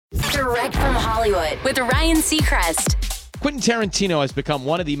Direct from Hollywood with Ryan Seacrest. Quentin Tarantino has become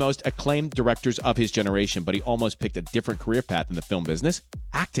one of the most acclaimed directors of his generation, but he almost picked a different career path in the film business,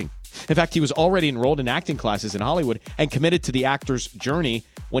 acting. In fact, he was already enrolled in acting classes in Hollywood and committed to the actor's journey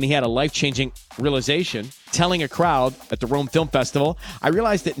when he had a life-changing realization, telling a crowd at the Rome Film Festival, "I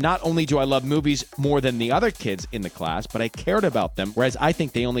realized that not only do I love movies more than the other kids in the class, but I cared about them, whereas I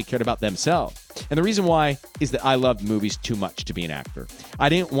think they only cared about themselves. And the reason why is that I loved movies too much to be an actor. I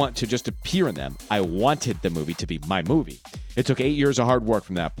didn't want to just appear in them. I wanted the movie to be my movie." It took 8 years of hard work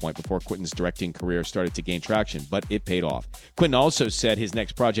from that point before Quentin's directing career started to gain traction, but it paid off. Quentin also said his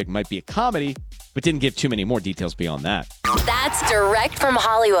next project might be a comedy, but didn't give too many more details beyond that. That's Direct from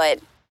Hollywood.